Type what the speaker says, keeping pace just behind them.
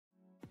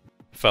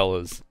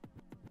fellas,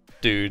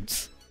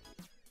 dudes.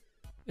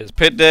 It's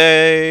Pit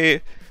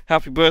Day!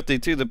 Happy birthday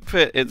to the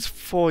Pit! It's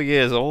 4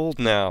 years old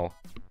now.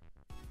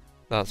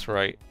 That's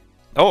right.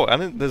 Oh,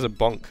 and there's a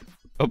bonk.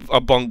 A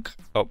bonk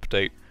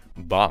update.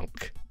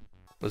 Bonk.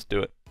 Let's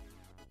do it.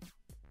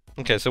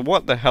 Okay, so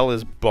what the hell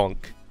is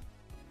bonk?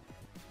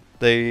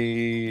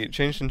 They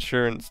changed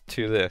insurance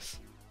to this.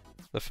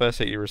 The first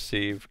hit you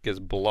receive gets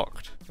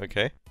blocked.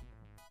 Okay.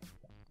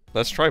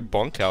 Let's try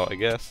bonk out, I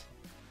guess.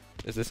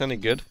 Is this any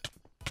good?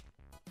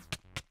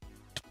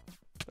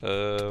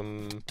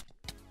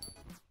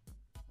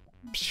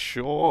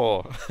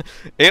 Sure.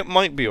 It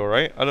might be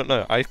alright. I don't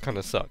know. I kind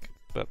of suck.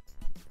 But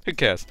who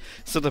cares?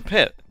 So the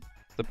pit.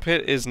 The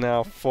pit is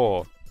now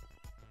 4.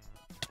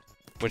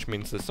 Which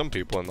means that some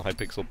people in the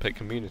Hypixel pit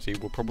community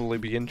will probably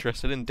be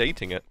interested in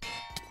dating it.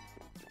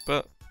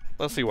 But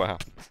let's see what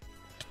happens.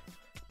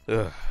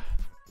 Ugh.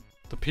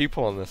 The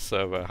people on this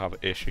server have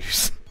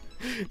issues.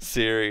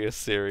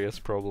 serious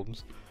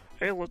problems.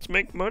 Hey, let's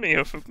make money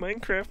off of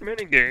Minecraft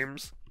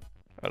minigames.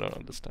 I don't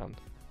understand.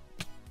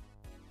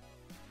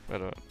 I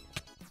don't.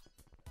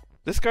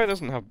 This guy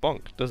doesn't have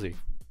bonk, does he?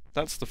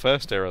 That's the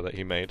first error that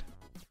he made.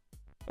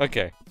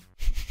 Okay.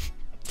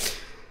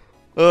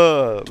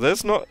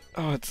 There's not...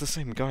 Oh, it's the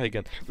same guy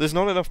again. There's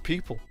not enough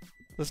people.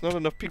 There's not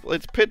enough people.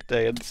 It's pit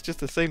day and it's just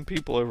the same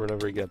people over and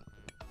over again.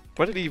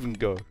 Where did he even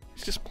go?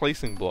 He's just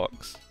placing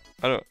blocks.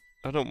 I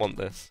don't want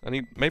this.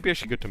 Maybe I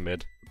should go to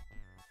mid.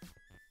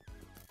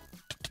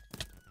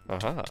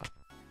 Aha.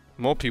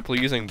 More people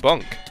using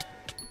bonk.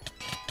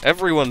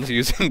 Everyone's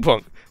using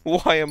bonk.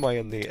 Why am I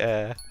in the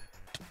air?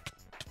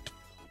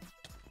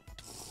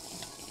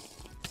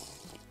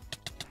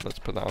 Let's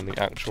put that on the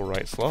actual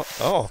right slot.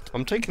 Oh,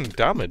 I'm taking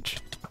damage.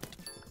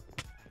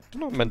 I'm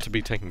not meant to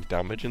be taking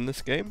damage in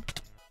this game.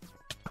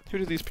 Who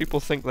do these people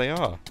think they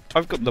are?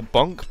 I've got the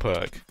bonk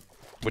perk,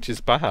 which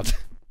is bad.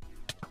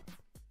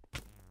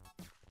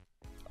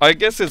 I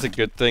guess it's a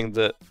good thing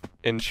that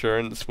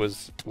insurance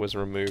was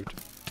removed.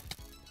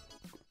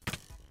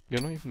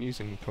 You're not even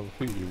using Kung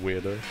Fu, you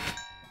weirdo.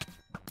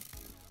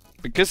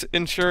 Because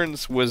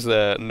insurance was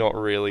not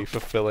really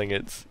fulfilling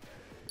its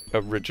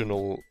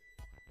original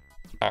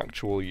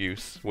actual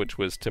use, which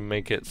was to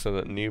make it so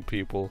that new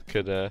people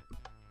could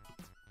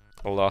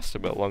last a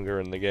bit longer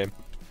in the game.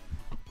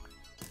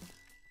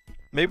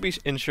 Maybe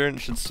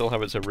insurance should still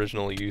have its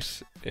original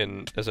use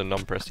as a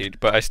non-prestige,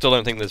 but I still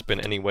don't think there's been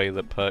any way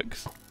that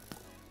perks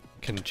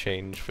can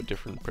change for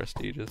different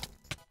prestiges.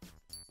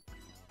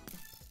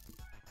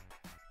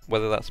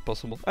 Whether that's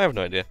possible, I have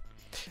no idea.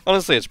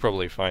 Honestly, it's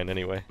probably fine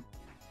anyway.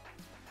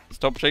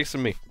 Stop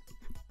chasing me.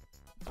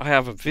 I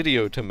have a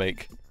video to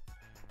make.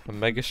 A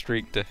mega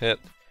streak to hit.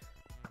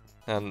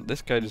 And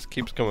this guy just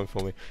keeps coming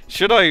for me.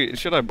 Should I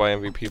buy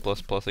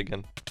MVP++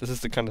 again? This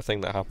is the kind of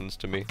thing that happens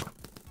to me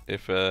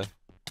if I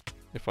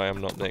am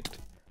not nicked.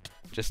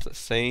 Just the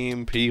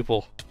same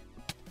people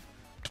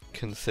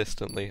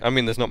consistently. I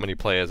mean, there's not many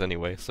players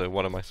anyway, so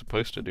what am I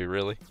supposed to do,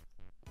 really?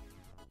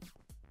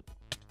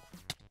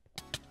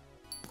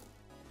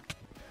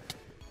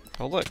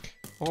 Oh, look.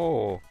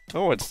 Oh,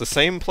 it's the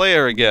same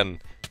player again.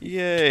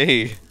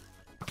 Yay!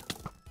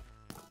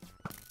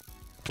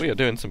 We are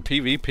doing some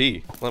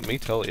PvP, let me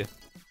tell you.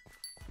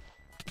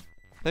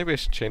 Maybe I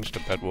should change to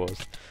Bed Wars.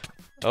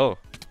 Oh.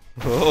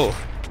 Oh!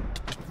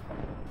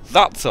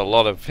 That's a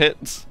lot of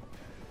hits!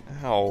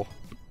 Ow.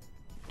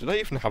 Did I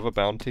even have a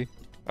bounty?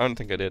 I don't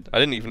think I did. I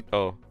didn't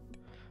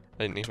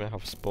even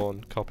have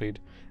spawn copied.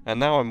 And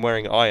now I'm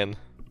wearing iron.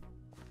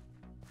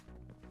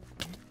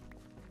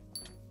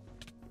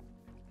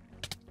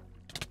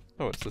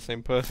 Oh, it's the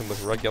same person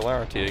with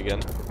regularity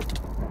again.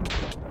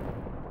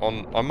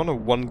 I'm on a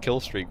 1 kill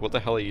streak. What the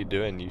hell are you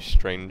doing, you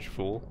strange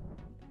fool?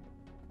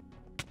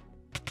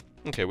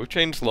 Okay, we've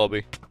changed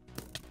lobby.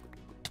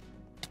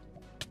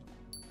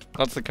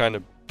 That's the kind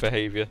of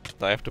behavior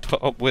that I have to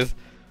put up with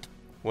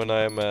when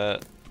I'm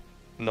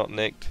not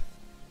nicked.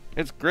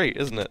 It's great,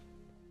 isn't it?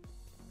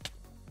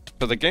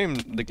 But the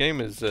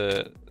game is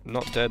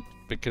not dead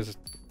because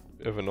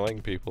of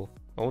annoying people.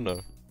 Oh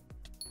no.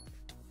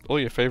 All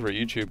your favorite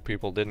YouTube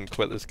people didn't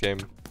quit this game.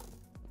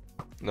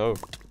 No.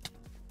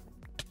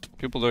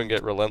 People don't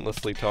get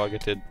relentlessly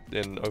targeted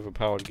in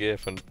overpowered gear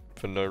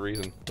for no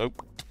reason.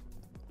 Nope.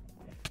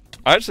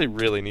 I actually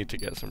really need to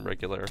get some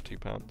regularity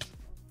pounds.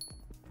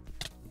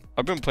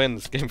 I've been playing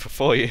this game for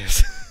 4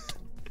 years.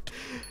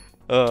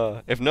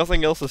 If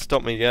nothing else has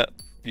stopped me yet,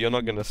 you're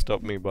not gonna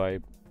stop me by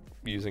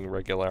using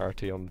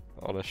regularity on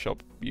a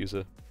shop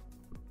user.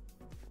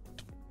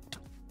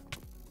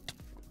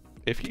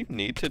 If you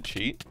need to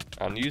cheat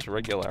and use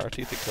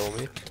regularity to kill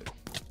me,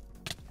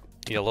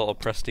 you little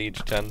prestige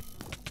 10,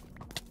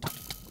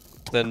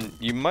 then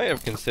you might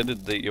have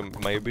considered that you're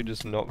maybe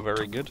just not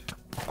very good.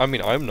 I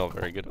mean, I'm not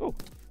very good. Oh,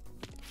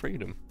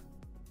 freedom.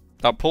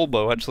 That pull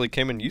bow actually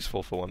came in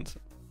useful for once,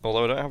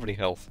 although I don't have any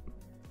health.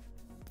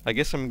 I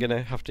guess I'm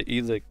gonna have to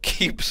either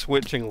keep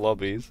switching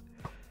lobbies.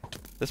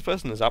 This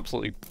person is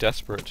absolutely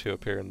desperate to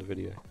appear in the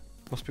video.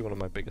 Must be one of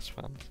my biggest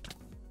fans.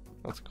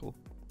 That's cool.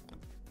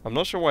 I'm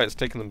not sure why it's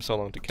taken them so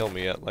long to kill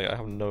me yet, like I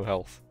have no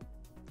health.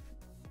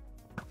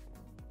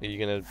 Are you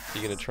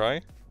gonna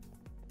try?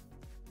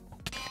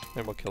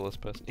 Maybe I'll kill this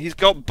person. He's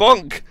got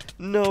bunk!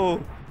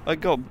 No! I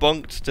got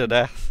bunked to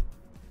death.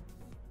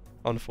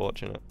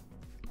 Unfortunate.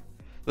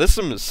 There's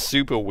some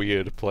super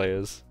weird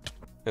players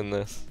in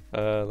this.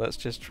 Let's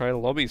just try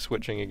lobby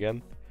switching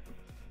again.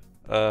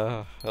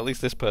 At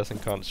least this person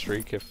can't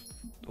streak if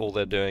all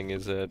they're doing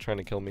is trying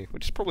to kill me,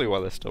 which is probably why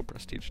they're still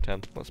prestige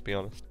 10, let's be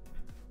honest.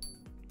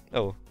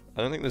 Oh,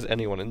 I don't think there's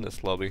anyone in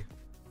this lobby.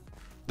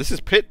 This is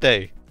pit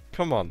day!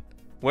 Come on.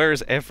 Where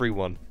is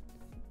everyone?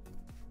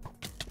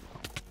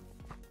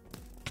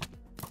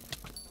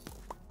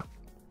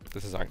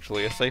 This is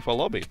actually a safer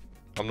lobby.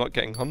 I'm not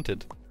getting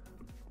hunted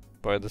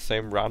by the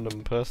same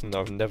random person that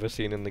I've never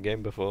seen in the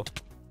game before.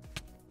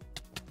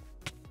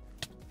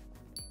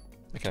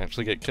 I can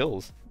actually get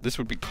kills. This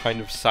would be kind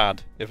of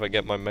sad if I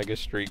get my mega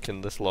streak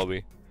in this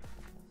lobby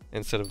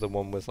instead of the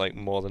one with like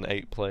more than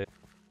 8 players.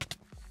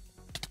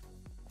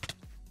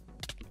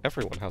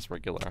 Everyone has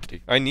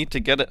regularity. I need to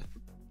get it.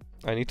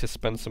 I need to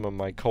spend some of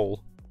my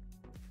coal.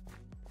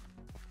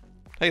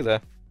 Hey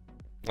there.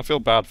 I feel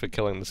bad for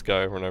killing this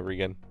guy over and over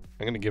again.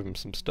 I'm gonna give him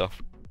some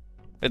stuff.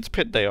 It's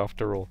pit day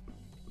after all.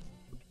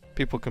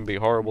 People can be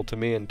horrible to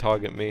me and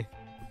target me.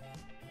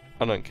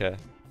 I don't care.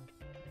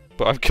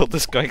 But I've killed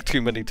this guy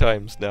too many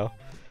times now.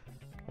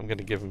 I'm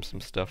gonna give him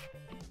some stuff.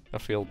 I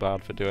feel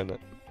bad for doing it.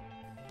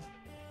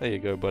 There you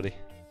go, buddy.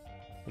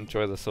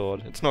 Enjoy the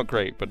sword. It's not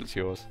great, but it's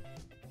yours.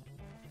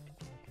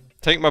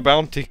 Take my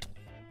bounty!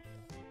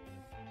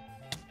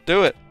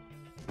 Do it!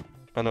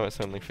 I know it's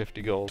only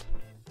 50 gold.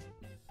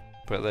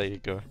 But there you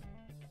go.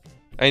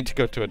 I need to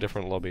go to a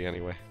different lobby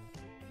anyway.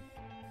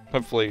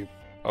 Hopefully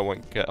I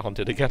won't get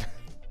hunted again.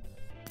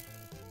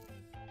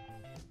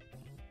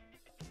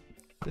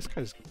 This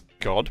guy's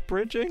god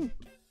bridging?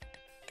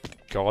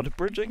 God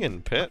bridging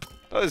in pit?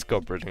 That is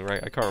god bridging,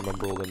 right? I can't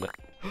remember all in it.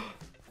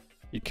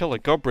 You kill a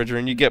god bridger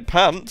and you get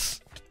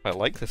pants! I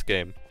like this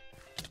game.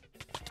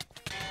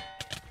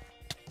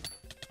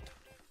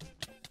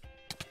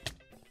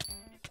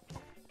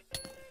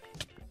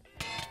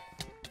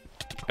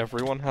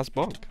 Everyone has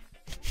bonk.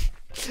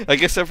 I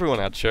guess everyone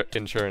had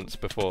insurance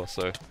before,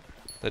 so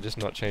they're just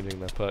not changing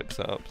their perk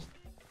setups.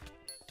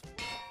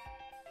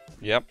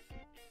 Yep.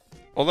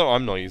 Although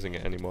I'm not using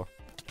it anymore.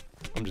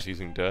 I'm just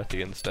using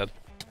dirty instead.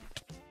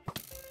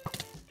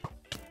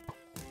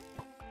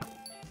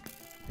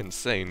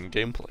 Insane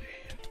gameplay.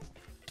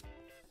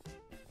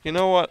 You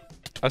know what?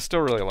 I still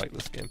really like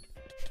this game.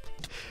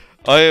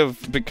 I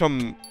have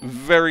become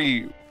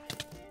very,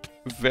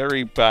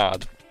 very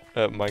bad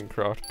at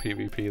Minecraft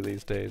PvP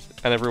these days,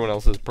 and everyone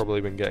else has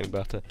probably been getting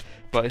better,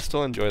 but I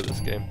still enjoy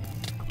this game.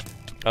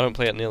 I don't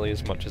play it nearly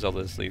as much as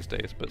others these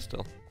days, but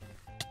still.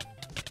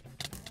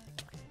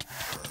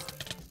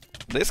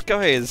 This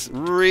guy is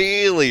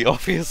really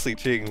obviously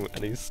cheating,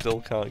 and he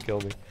still can't kill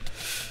me.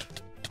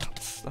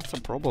 That's a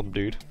problem,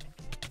 dude.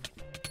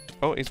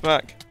 Oh, he's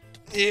back.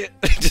 Yeah,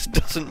 he just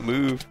doesn't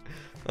move,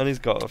 and he's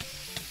got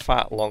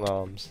fat long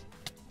arms.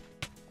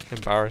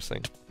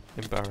 Embarrassing.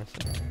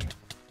 Embarrassing.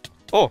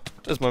 Oh,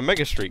 there's my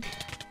mega streak.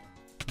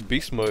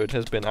 Beast mode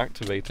has been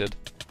activated.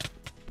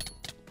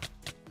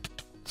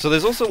 So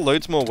there's also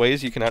loads more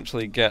ways you can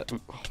actually get...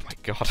 Oh my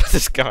god,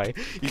 this guy.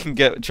 You can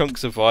get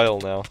chunks of vial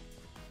now.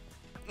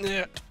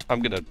 Yeah,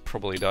 I'm gonna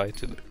probably die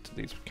to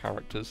these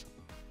characters.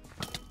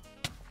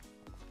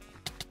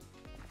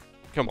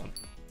 Come on.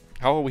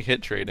 How are we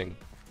hit trading?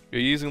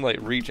 You're using like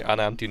reach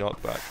and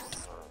anti-knockback.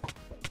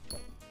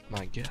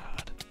 My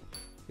god.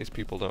 These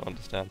people don't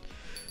understand.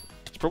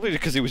 It's probably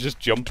because he was just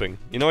jumping.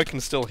 You know I can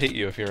still hit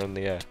you if you're in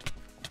the air.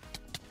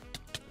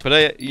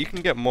 But you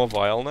can get more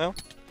vial now.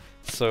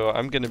 So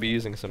I'm going to be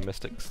using some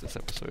mystics this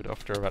episode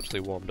after I've actually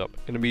warmed up.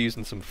 I'm going to be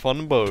using some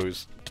fun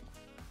bows.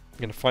 I'm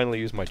going to finally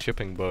use my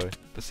chipping bow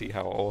to see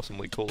how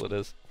awesomely cool it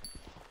is.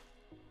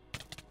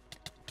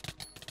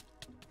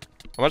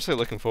 I'm actually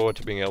looking forward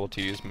to being able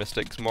to use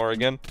mystics more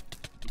again.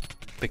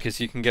 Because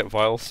you can get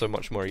vials so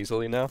much more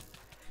easily now.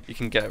 You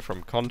can get it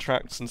from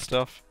contracts and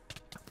stuff.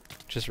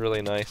 Which is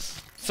really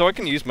nice. So I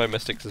can use my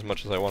mystics as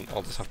much as I want.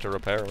 I'll just have to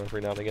repair them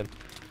every now and again.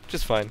 Which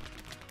is fine.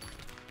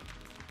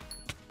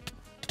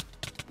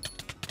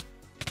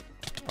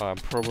 Oh, I'm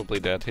probably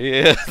dead.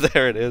 Yeah,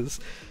 there it is.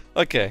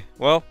 Okay,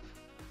 well,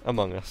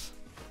 Among Us.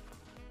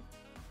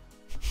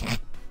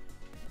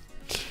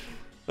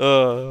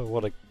 Oh,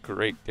 what a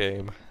great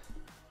game.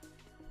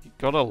 You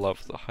gotta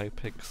love the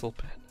Hypixel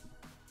pen.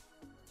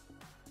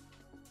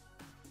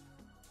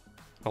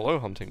 Hello,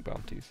 hunting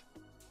bounties.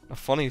 A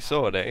funny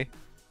sword, eh?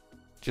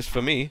 Just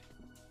for me.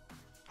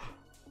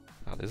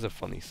 That is a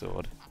funny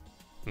sword.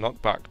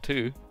 Knockback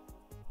too.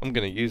 I'm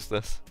gonna use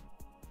this.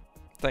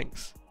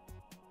 Thanks.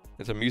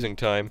 It's amusing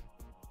time.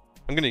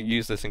 I'm gonna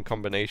use this in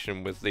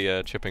combination with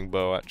the chipping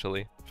bow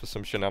actually, for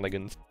some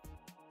shenanigans.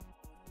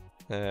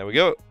 There we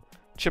go.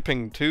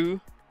 Chipping 2.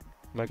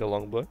 Mega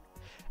longbow.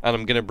 And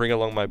I'm gonna bring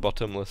along my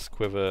bottomless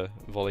quiver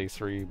volley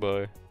 3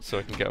 bow, so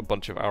I can get a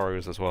bunch of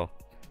arrows as well.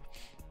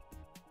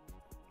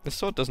 This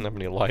sword doesn't have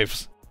any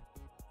lives.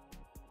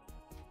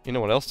 You know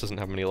what else doesn't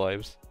have many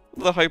lives?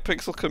 The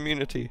Hypixel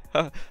community!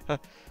 Ha ha!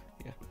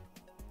 Yeah.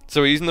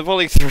 So we're using the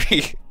volley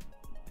 3,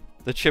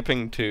 the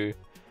chipping 2,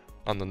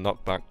 and the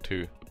knockback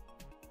 2.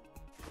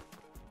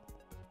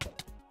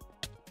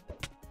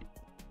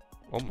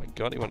 Oh my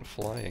god, he went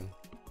flying.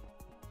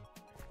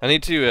 I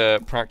need to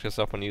practice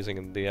up on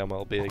using the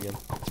MLB again.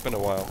 It's been a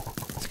while.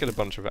 Let's get a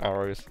bunch of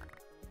arrows.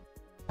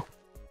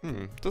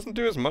 Doesn't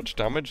do as much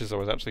damage as I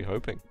was actually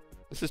hoping.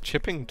 This is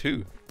chipping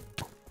 2.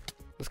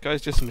 This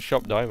guy's just in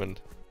Shop Diamond.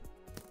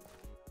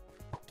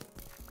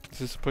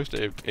 This is supposed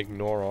to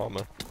ignore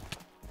armor.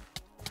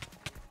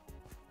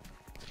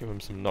 Let's give him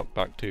some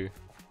knockback too.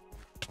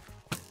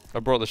 I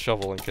brought the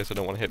shovel in case I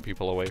don't want to hit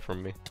people away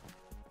from me.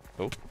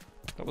 Oh,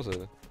 that was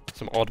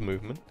some odd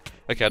movement.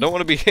 Okay, I don't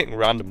want to be hitting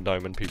random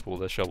diamond people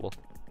with a shovel.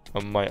 I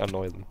might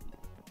annoy them.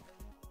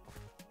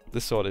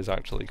 This sword is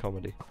actually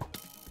comedy.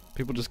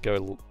 People just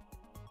go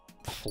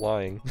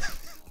flying.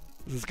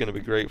 This is going to be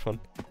great fun.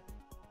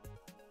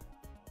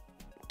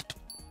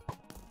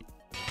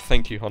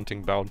 Thank you,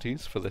 Hunting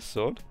Bounties, for this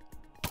sword.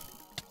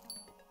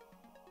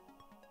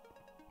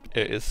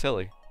 It is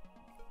silly.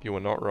 You were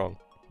not wrong.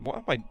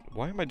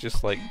 Why am I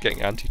just like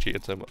getting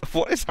anti-cheated so much?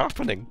 What is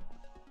happening?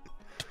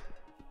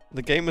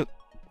 The game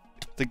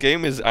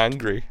is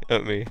angry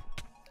at me.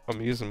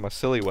 I'm using my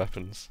silly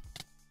weapons.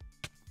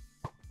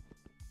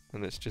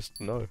 And it's just,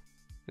 no.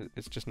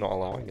 It's just not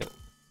allowing it.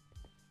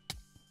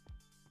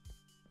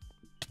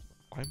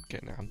 I'm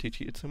getting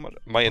anti-cheated so much.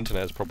 My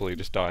internet is probably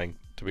just dying,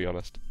 to be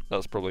honest.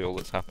 That's probably all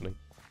that's happening.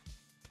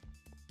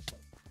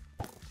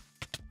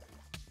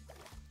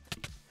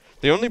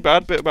 The only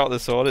bad bit about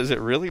this sword is it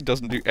really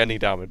doesn't do any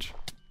damage.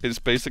 It's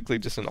basically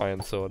just an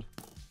iron sword.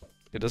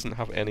 It doesn't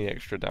have any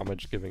extra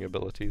damage giving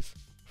abilities,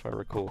 if I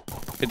recall.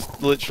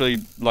 It's literally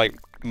like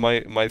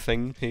my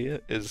thing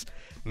here is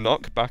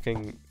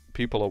knockbacking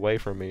people away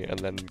from me and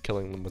then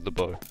killing them with the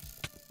bow.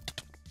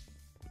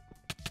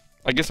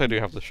 I guess I do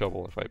have the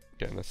shovel if I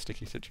get in a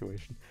sticky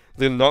situation.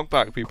 The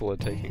knockback people are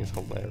taking is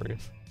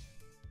hilarious.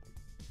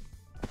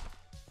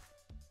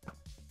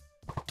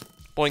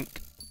 Boink.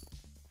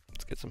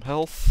 Let's get some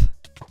health.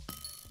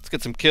 Let's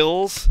get some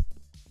kills.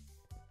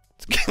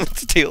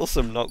 Let's steal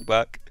some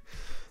knockback.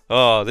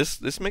 Oh,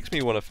 this makes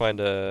me want to find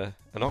a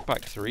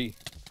knockback 3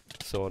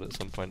 sword at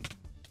some point.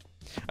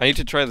 I need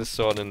to try this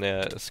sword in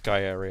the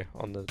sky area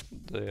on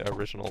the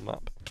original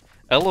map.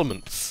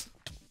 Elements.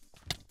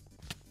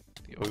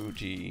 The OG.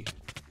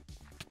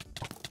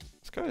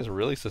 This guy is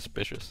really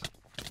suspicious.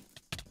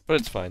 But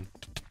it's fine.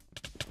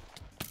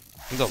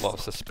 There's a lot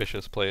of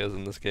suspicious players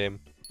in this game.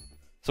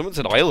 Someone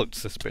said I looked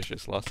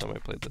suspicious last time I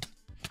played this.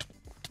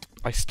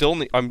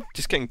 I'm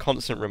just getting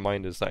constant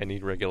reminders that I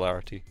need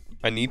regularity.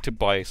 I need to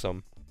buy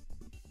some.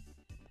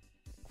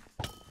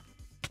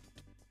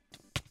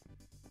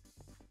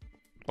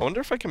 I wonder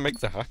if I can make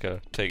the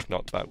hacker take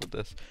knockback with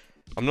this.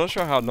 I'm not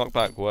sure how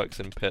knockback works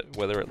in Pit,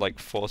 whether it like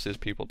forces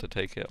people to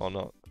take it or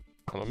not.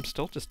 And I'm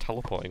still just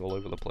teleporting all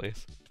over the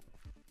place.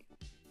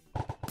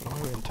 What am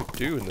I meant to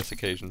do in this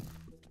occasion?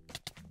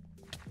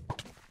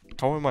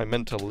 How am I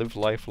meant to live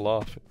life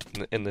laugh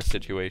in this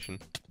situation?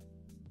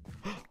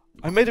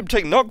 I made him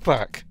take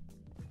knockback!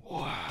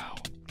 Wow.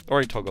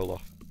 Or he toggled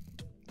off.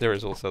 There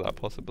is also that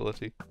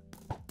possibility.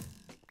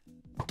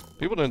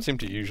 People don't seem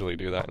to usually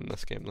do that in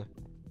this game though.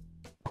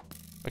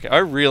 Okay, I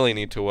really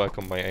need to work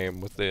on my aim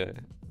with the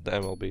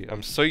MLB.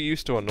 I'm so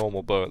used to a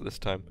normal bow at this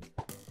time.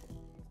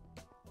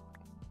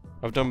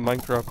 I've done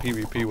Minecraft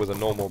PvP with a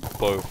normal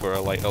bow for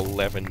like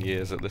 11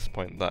 years at this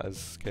point. That is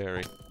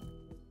scary.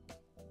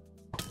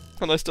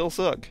 And I still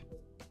suck.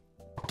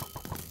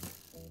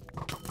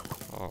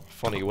 Oh,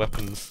 funny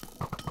weapons.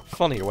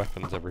 Funny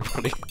weapons,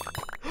 everybody.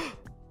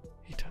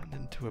 He turned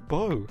into a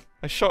bow.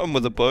 I shot him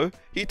with a bow.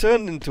 He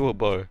turned into a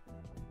bow.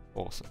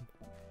 Awesome.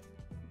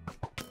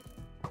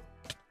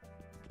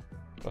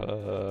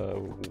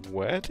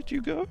 Where did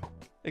you go?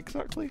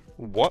 Exactly?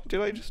 What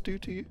did I just do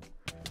to you?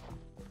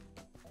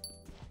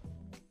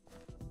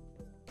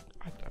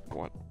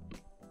 What?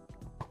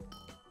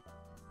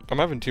 I'm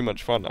having too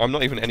much fun. I'm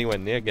not even anywhere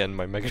near getting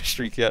my mega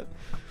streak yet.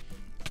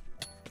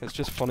 It's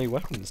just funny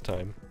weapons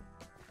time.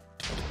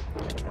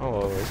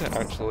 Oh, is it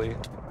actually?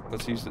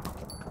 Let's use it.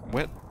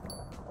 What?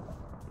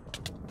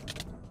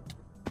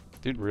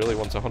 Dude really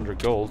wants 100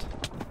 gold.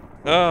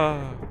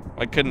 Ah!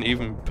 I couldn't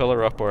even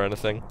pillar up or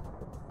anything.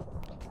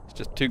 It's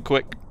just too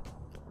quick.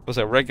 Was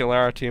there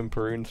regularity in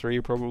Perun 3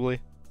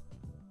 probably?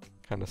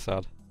 Kinda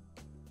sad.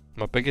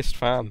 My biggest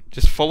fan.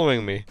 Just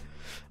following me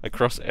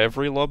across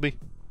every lobby.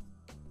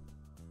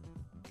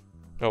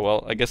 Oh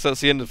well, I guess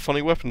that's the end of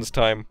funny weapons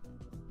time.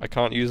 I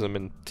can't use them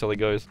until he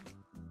goes.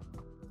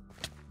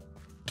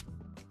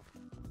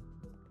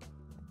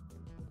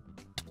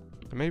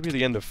 It may be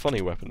the end of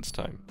funny weapons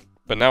time.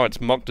 But now it's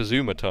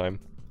Moctezuma time.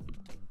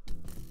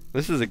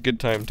 This is a good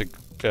time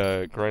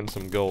to grind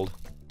some gold.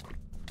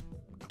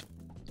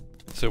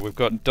 So we've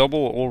got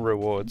double all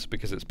rewards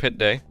because it's pit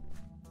day.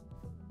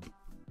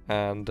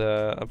 And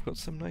I've got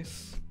some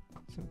nice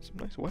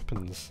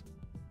weapons.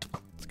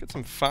 Let's get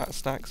some fat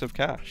stacks of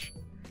cash.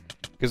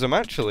 Because I'm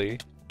actually...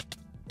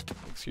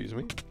 Excuse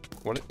me?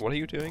 What are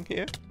you doing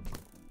here?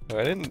 Oh,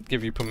 I didn't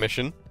give you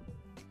permission.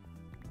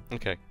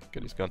 Okay,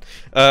 good, he's gone.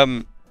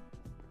 I'm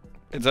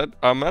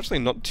actually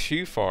not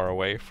too far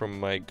away from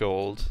my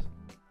gold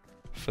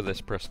for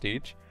this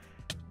prestige.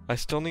 I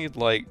still need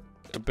like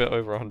a bit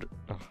over 100.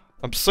 Oh,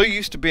 I'm so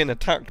used to being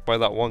attacked by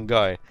that one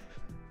guy.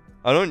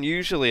 I don't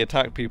usually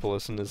attack people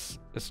as soon as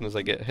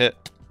I get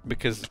hit,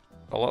 because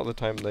a lot of the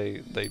time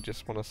they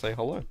just want to say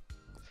hello,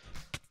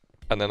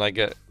 and then I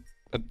get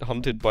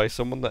hunted by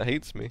someone that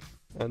hates me,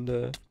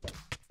 and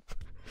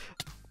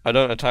I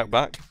don't attack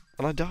back,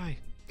 and I die.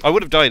 I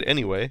would have died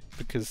anyway,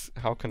 because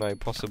how can I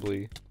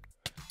possibly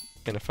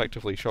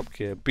ineffectively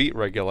shopkeep beat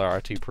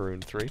regularity per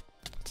rune 3?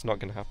 It's not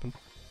gonna happen.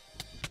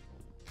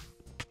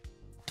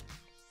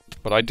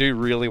 But I do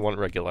really want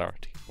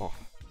regularity. Oh.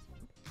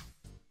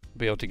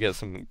 Be able to get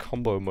some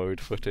combo mode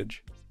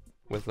footage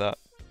with that.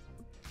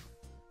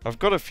 I've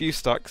got a few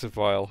stacks of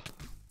Vile,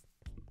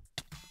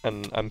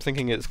 and I'm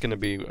thinking it's going to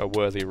be a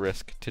worthy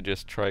risk to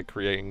just try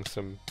creating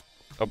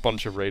a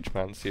bunch of Rage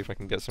Mans, see if I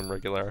can get some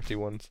regularity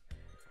ones.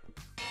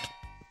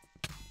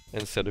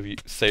 Instead of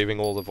saving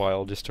all the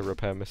Vile just to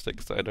repair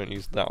mystics that I don't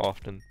use that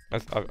often.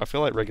 I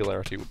feel like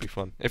regularity would be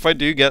fun. If I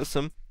do get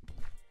some,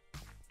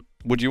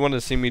 would you want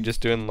to see me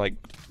just doing like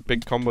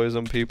big combos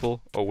on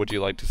people, or would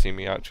you like to see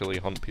me actually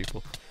hunt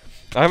people?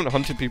 I haven't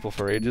hunted people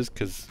for ages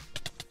because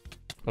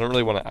I don't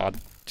really want to add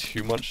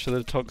too much to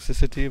the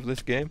toxicity of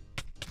this game,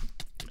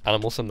 and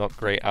I'm also not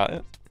great at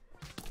it,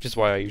 which is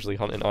why I usually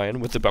hunt in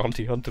Iron with the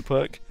Bounty Hunter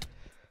perk.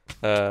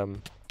 But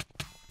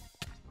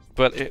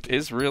it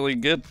is really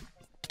good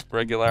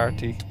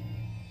regularity,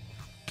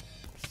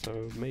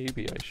 so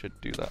maybe I should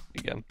do that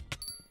again.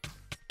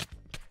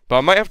 But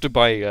I might have to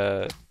buy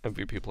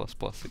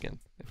MVP++ again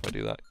if I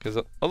do that, because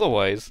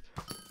otherwise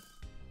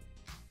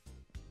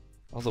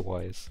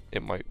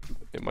it might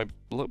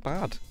look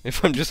bad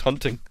if I'm just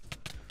hunting.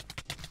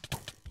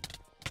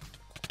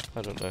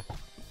 I don't know.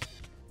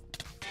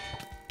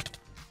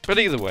 But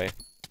either way,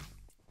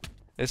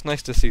 it's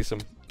nice to see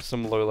some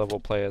low-level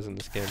players in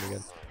this game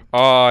again.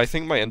 Oh, I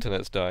think my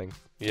internet's dying.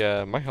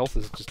 Yeah, my health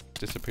is just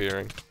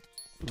disappearing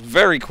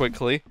very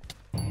quickly.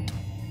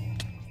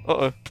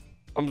 Uh-oh,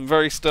 I'm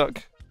very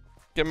stuck.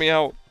 Get me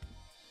out.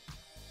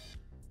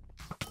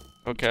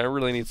 Okay, I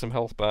really need some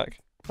health back.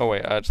 Oh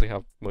wait, I actually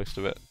have most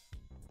of it.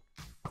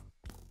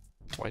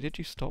 Why did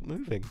you stop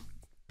moving?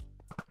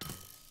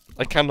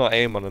 I cannot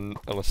aim on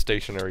a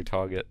stationary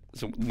target.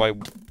 It's my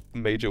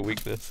major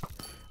weakness.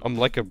 I'm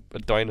like a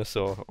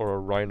dinosaur or a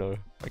rhino.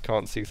 I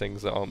can't see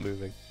things that aren't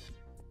moving.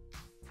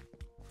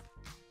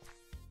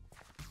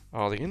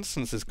 Oh, the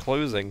instance is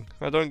closing.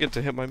 I don't get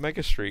to hit my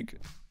mega streak.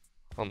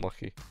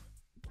 Unlucky.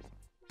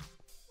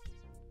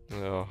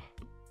 Oh.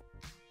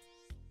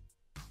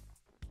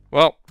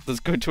 Well, let's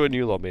go to a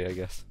new lobby, I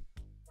guess.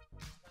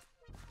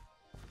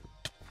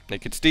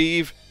 Naked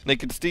Steve!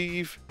 Naked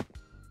Steve!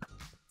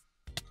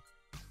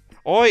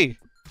 Oi!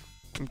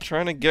 I'm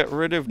trying to get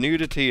rid of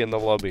nudity in the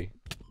lobby.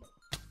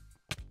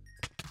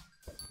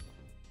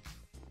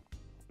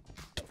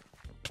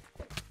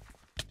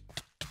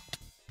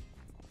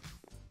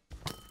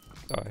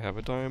 I have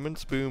a diamond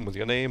spoon with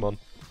your name on.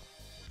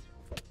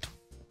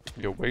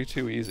 You're way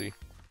too easy.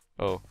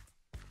 Oh.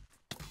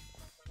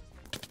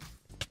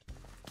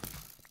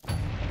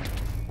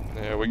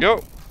 There we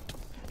go!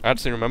 I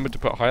actually remembered to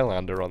put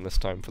Highlander on this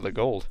time for the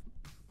gold.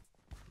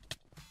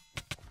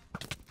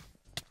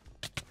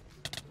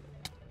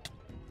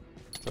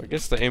 So I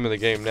guess the aim of the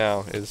game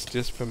now is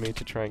just for me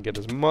to try and get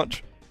as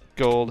much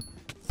gold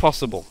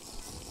possible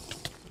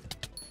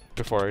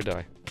before I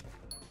die.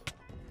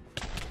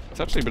 It's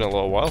actually been a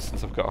little while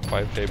since I've got a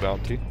 5k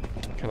bounty.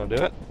 Can I do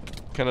it?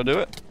 Can I do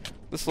it?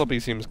 This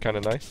lobby seems kind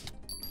of nice.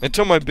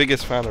 Until my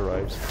biggest fan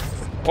arrives.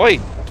 Oi!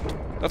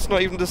 That's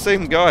not even the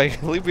same guy.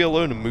 Leave me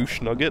alone,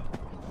 moosh nugget.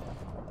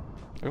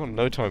 I got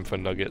no time for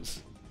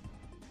nuggets.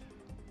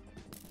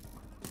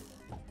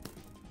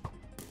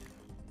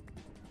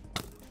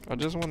 I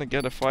just want to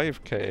get a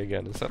 5k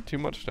again. Is that too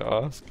much to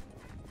ask?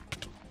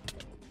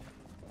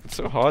 It's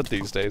so hard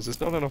these days.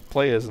 There's not enough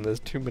players and there's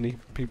too many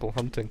people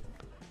hunting.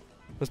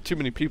 There's too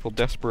many people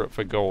desperate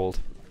for gold.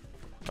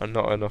 And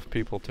not enough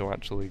people to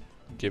actually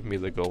give me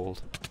the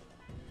gold.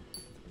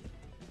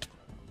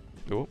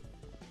 Oh.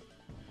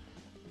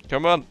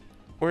 Come on!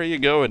 Where are you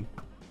going?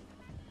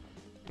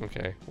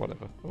 Okay,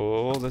 whatever.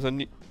 Oh, there's a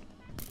new...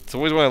 It's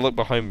always when I look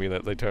behind me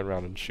that they turn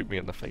around and shoot me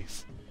in the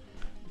face.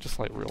 Just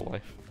like real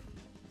life.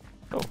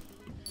 Oh,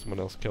 someone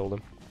else killed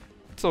him.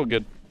 It's all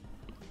good.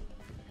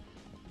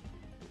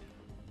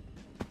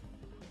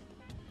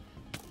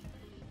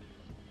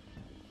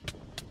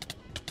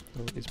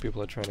 Oh, these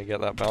people are trying to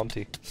get that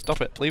bounty. Stop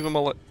it! Leave them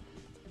alone!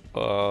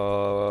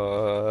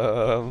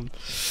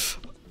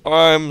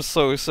 I'm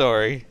so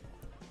sorry.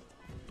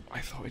 I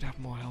thought we'd have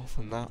more health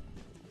than that.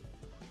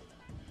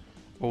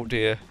 Oh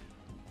dear.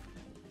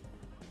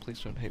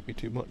 Please don't hate me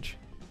too much.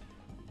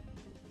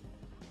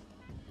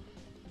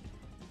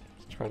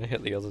 Just trying to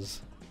hit the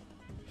others.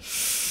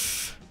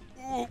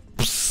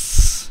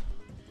 Oops.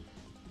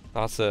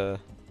 That's a...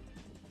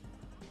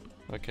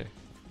 Okay.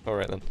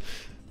 Alright then.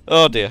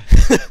 Oh dear.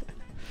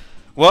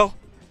 Well,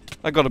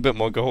 I got a bit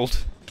more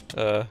gold.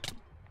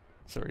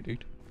 Sorry,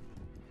 dude.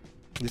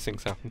 These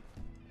things happen.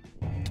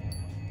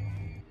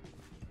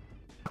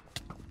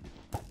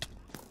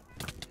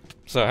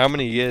 So how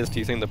many years do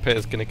you think the pit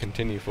is going to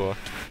continue for?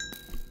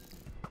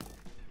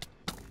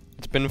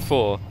 It's been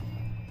 4.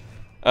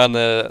 And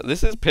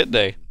this is pit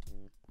day.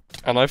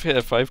 And I've hit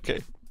a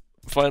 5k.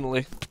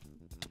 Finally.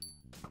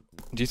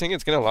 Do you think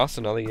it's going to last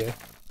another year?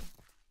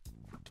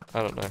 I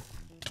don't know.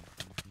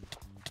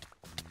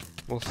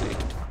 We'll see.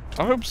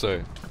 I hope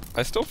so.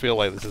 I still feel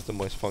like this is the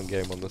most fun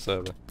game on the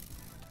server.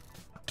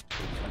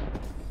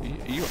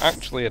 Are you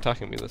actually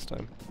attacking me this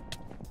time?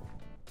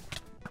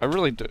 I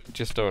really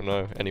just don't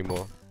know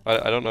anymore.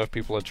 I don't know if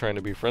people are trying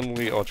to be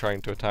friendly or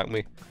trying to attack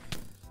me.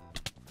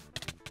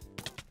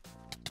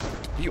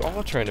 You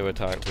are trying to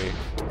attack me.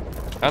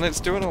 And it's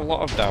doing a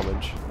lot of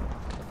damage.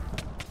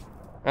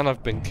 And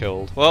I've been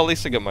killed. Well, at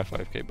least I got my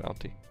 5k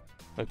bounty.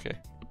 Okay.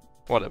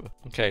 Whatever.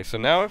 Okay, so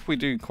now if we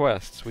do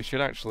quests, we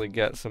should actually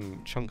get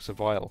some chunks of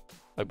vial,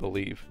 I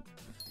believe.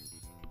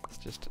 It's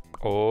just...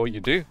 Oh, you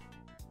do.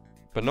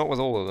 But not with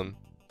all of them.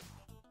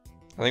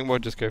 I think we'll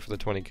just go for the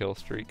 20 kill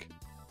streak.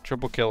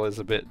 Triple kill is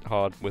a bit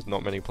hard with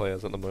not many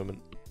players at the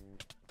moment.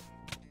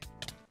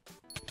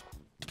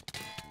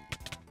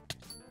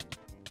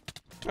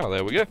 Oh,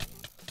 there we go.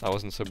 That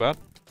wasn't so bad.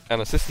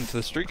 And assistant to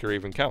the streaker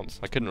even counts.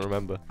 I couldn't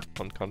remember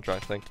on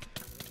contract thing.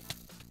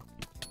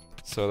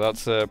 So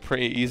that's a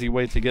pretty easy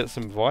way to get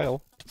some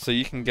vial. So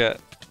you can get...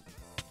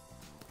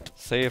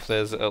 Say if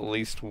there's at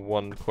least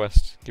one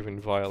quest giving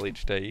vial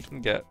each day, you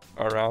can get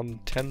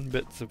around 10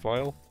 bits of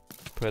vial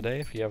per day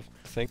if you have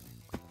a thing.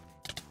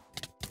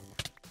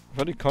 If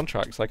I do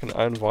contracts, I can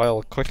earn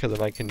vial quicker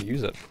than I can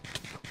use it.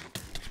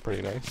 It's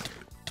pretty nice.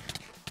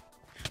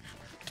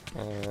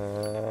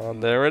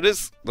 And there it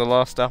is, the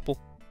last apple.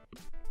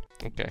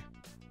 Okay.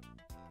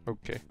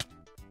 Okay.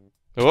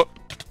 Oh!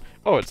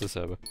 Oh, it's a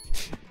server.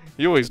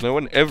 You always know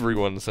when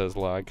everyone says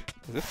lag.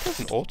 Is this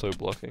person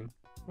auto-blocking?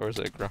 Or is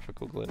it a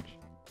graphical glitch?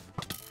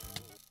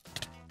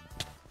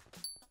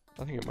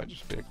 I think it might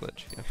just be a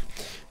glitch, yeah.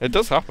 It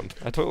does happen.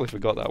 I totally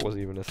forgot that was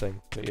even a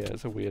thing. But yeah,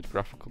 it's a weird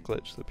graphical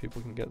glitch that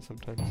people can get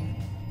sometimes.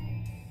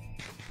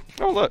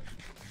 Oh look!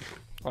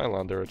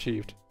 Highlander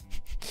achieved.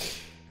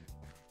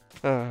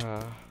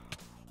 I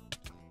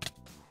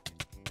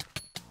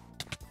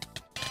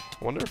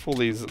wonder if all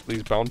these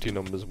bounty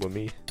numbers were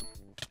me.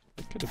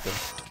 It could have been.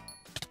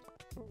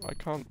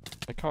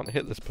 I can't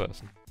hit this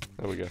person.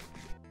 There we go.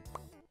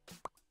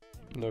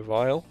 No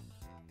vial.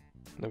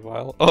 No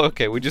vial. Oh,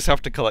 okay, we just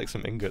have to collect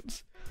some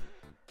ingots.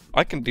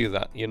 I can do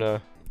that, you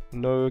know.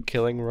 No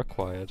killing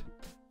required.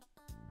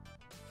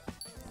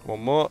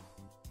 One more.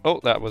 Oh,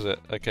 that was it.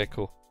 Okay,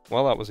 cool.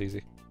 Well, that was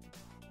easy.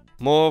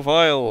 More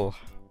vial.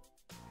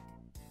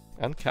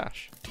 And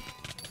cash.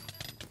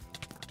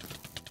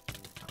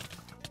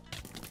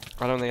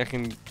 I don't think I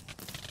can...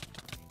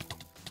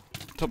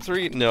 Top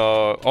 3?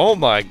 No. Oh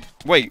my...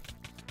 Wait.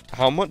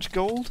 How much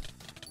gold?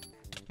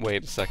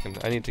 Wait a second.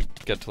 I need to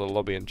get to the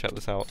lobby and check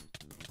this out.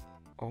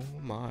 Oh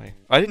my.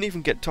 I didn't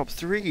even get top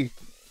 3.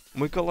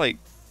 We've got like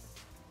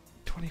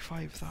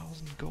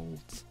 25,000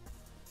 golds.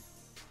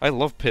 I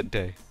love pit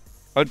day.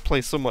 I'd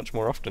play so much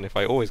more often if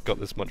I always got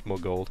this much more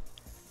gold.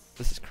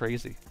 This is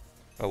crazy.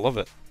 I love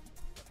it.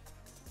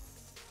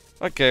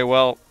 Okay,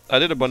 well, I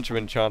did a bunch of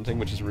enchanting,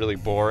 which is really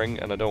boring,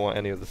 and I don't want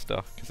any of the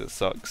stuff, because it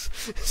sucks.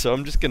 So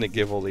I'm just gonna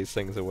give all these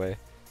things away.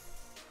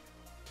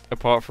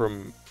 Apart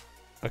from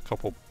a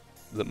couple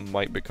that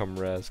might become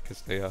rares,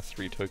 because they are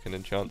 3 token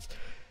enchants.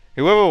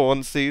 Whoever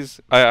wants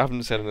these, I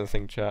haven't said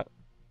anything, chat,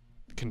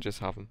 can just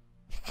have them.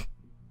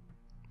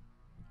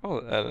 Oh,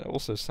 and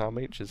also Sam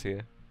H is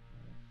here.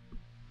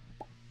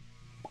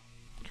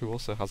 Who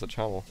also has a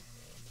channel.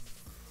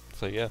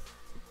 So yeah.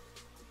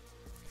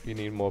 If you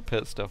need more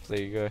pit stuff,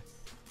 there you go.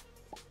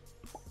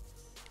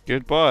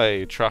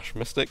 Goodbye, trash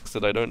mystics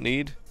that I don't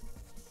need.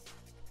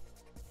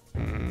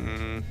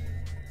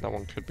 That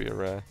one could be a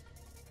rare.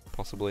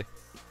 Possibly.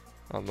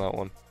 And that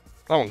one.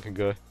 That one can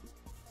go.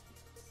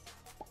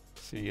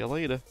 See you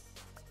later.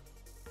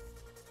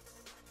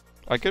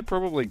 I could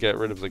probably get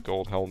rid of the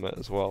gold helmet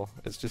as well.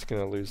 It's just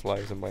gonna lose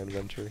lives in my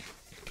inventory.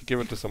 Could give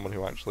it to someone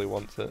who actually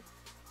wants it.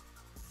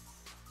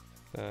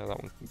 That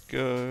one can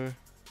go.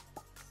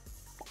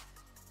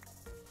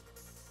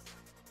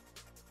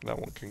 That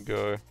one can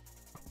go.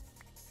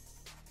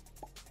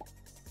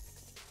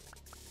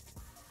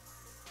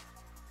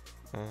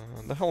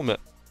 And the helmet.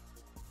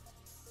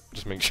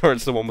 Just make sure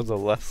it's the one with the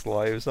less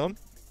lives on.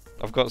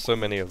 I've got so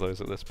many of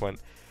those at this point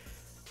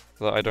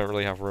that I don't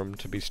really have room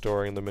to be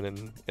storing them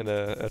in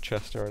a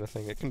chest or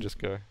anything. It can just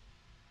go.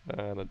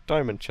 And a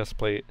diamond chest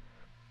plate.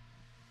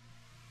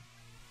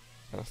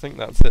 And I think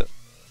that's it.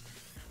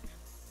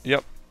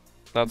 Yep.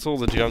 That's all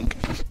the junk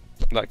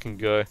that can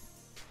go.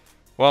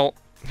 Well,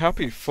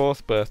 happy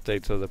 4th birthday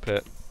to the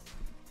pit.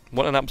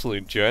 What an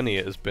absolute journey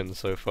it has been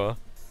so far.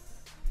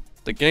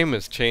 The game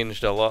has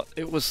changed a lot.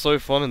 It was so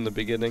fun in the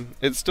beginning.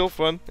 It's still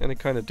fun in a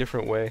kind of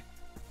different way.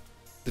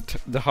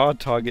 The hard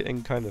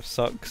targeting kind of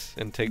sucks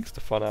and takes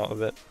the fun out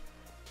of it.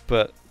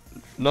 But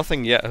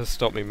nothing yet has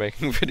stopped me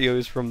making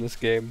videos from this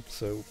game,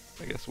 so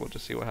I guess we'll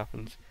just see what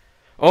happens.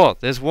 Oh,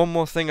 there's one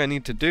more thing I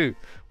need to do.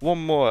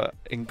 One more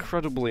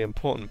incredibly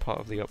important part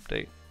of the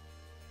update.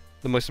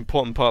 The most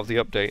important part of the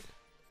update.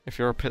 If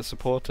you're a Pit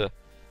supporter.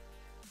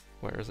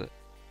 Where is it?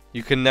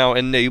 You can now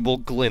enable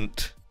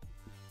glint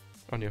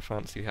on your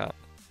fancy hat.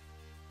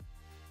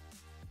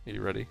 Are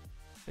you ready?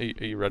 Are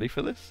you ready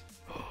for this?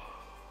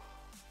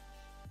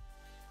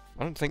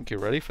 I don't think you're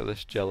ready for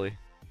this, Jelly.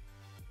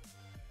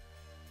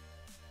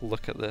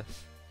 Look at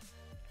this.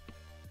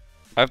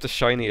 I have the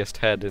shiniest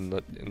head in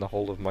the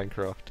whole of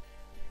Minecraft.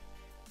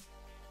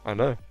 I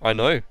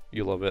know,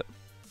 you love it.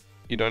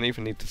 You don't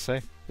even need to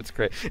say. It's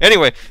great.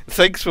 Anyway,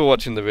 thanks for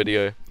watching the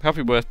video.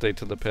 Happy birthday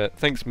to the Pit.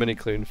 Thanks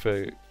Minicloon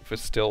for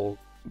still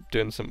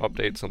doing some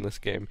updates on this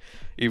game,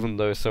 even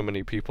though so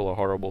many people are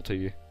horrible to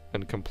you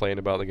and complain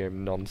about the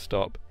game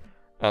non-stop,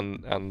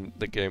 and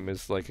the game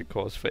is like a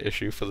cause for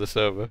issue for the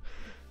server,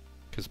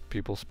 because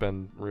people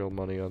spend real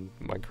money on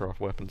Minecraft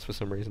weapons for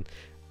some reason.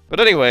 But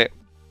anyway,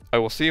 I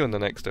will see you in the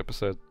next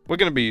episode. We're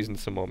going to be using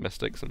some more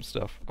mystics and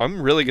stuff.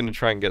 I'm really going to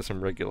try and get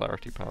some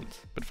regularity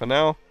pants. But for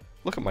now,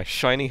 look at my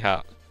shiny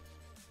hat.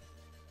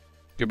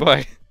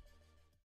 Goodbye.